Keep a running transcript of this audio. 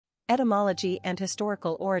Etymology and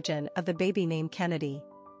historical origin of the baby name Kennedy.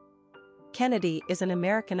 Kennedy is an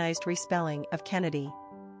Americanized respelling of Kennedy.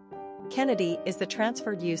 Kennedy is the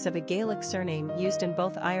transferred use of a Gaelic surname used in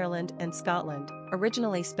both Ireland and Scotland,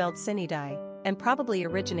 originally spelled Cinnéidigh, and probably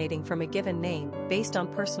originating from a given name based on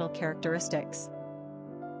personal characteristics.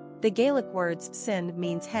 The Gaelic words cinn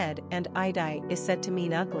means head and éidigh is said to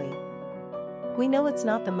mean ugly. We know it's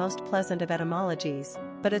not the most pleasant of etymologies,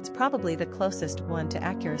 but it's probably the closest one to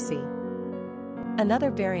accuracy.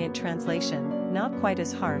 Another variant translation, not quite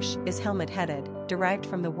as harsh, is helmet-headed, derived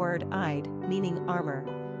from the word eid, meaning armor.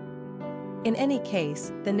 In any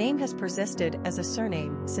case, the name has persisted as a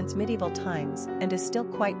surname since medieval times and is still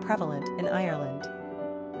quite prevalent in Ireland.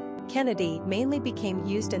 Kennedy mainly became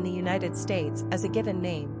used in the United States as a given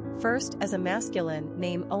name, first as a masculine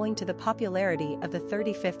name owing to the popularity of the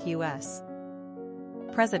 35th U.S.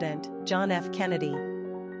 President, John F. Kennedy.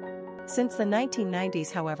 Since the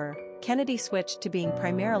 1990s, however, Kennedy switched to being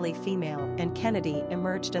primarily female and Kennedy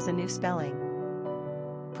emerged as a new spelling.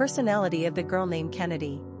 Personality of the girl named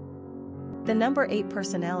Kennedy. The number 8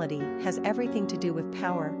 personality has everything to do with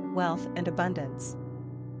power, wealth, and abundance.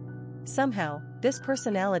 Somehow, this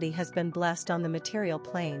personality has been blessed on the material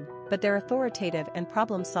plane, but their authoritative and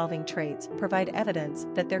problem-solving traits provide evidence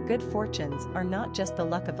that their good fortunes are not just the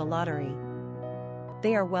luck of the lottery.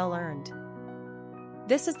 They are well-earned.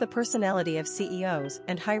 This is the personality of CEOs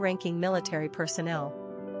and high-ranking military personnel.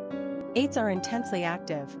 8s are intensely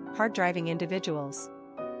active, hard-driving individuals.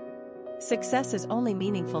 Success is only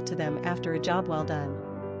meaningful to them after a job well done.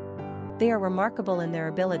 They are remarkable in their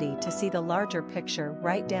ability to see the larger picture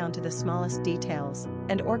right down to the smallest details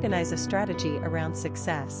and organize a strategy around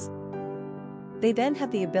success. They then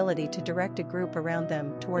have the ability to direct a group around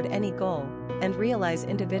them toward any goal and realize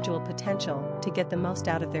individual potential to get the most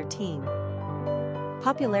out of their team.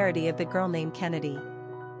 Popularity of the girl named Kennedy.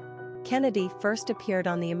 Kennedy first appeared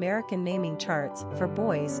on the American naming charts for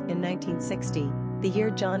boys in 1960, the year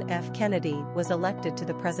John F. Kennedy was elected to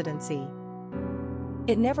the presidency.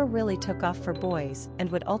 It never really took off for boys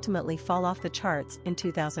and would ultimately fall off the charts in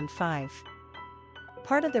 2005.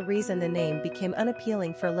 Part of the reason the name became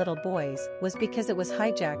unappealing for little boys was because it was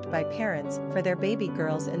hijacked by parents for their baby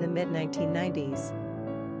girls in the mid-1990s.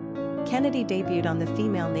 Kennedy debuted on the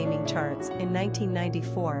female naming charts in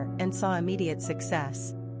 1994 and saw immediate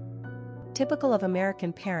success. Typical of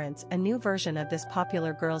American parents, a new version of this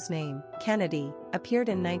popular girl's name, Kennedy, appeared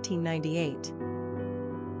in 1998.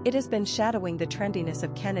 It has been shadowing the trendiness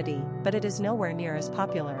of Kennedy, but it is nowhere near as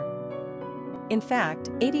popular. In fact,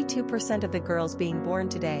 82% of the girls being born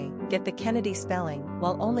today get the Kennedy spelling,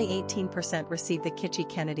 while only 18% receive the kitschy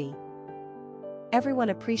Kennedy. Everyone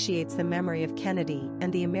appreciates the memory of Kennedy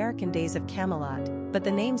and the American days of Camelot, but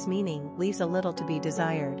the name's meaning leaves a little to be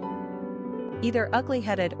desired. Either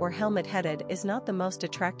ugly-headed or helmet-headed is not the most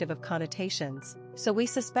attractive of connotations, so we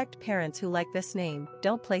suspect parents who like this name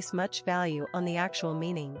don't place much value on the actual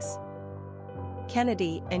meanings.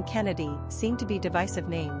 Kennedy and Kennedy seem to be divisive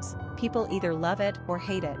names, people either love it or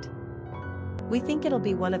hate it. We think it'll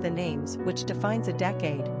be one of the names which defines a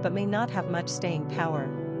decade but may not have much staying power.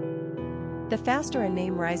 The faster a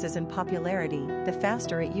name rises in popularity, the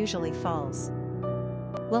faster it usually falls.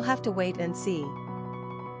 We'll have to wait and see.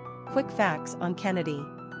 Quick facts on Kennedy.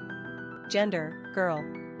 Gender, girl.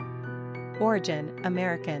 Origin,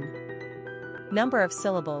 American. Number of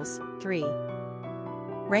syllables, 3.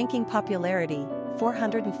 Ranking popularity,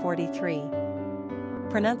 443.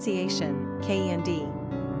 Pronunciation, Kennedy.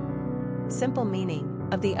 Simple meaning,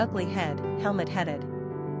 of the ugly head, helmet-headed.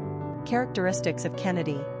 Characteristics of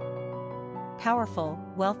Kennedy. Powerful,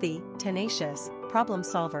 wealthy, tenacious, problem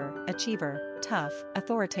solver, achiever, tough,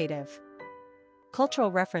 authoritative.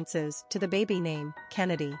 Cultural references to the baby name,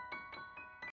 Kennedy.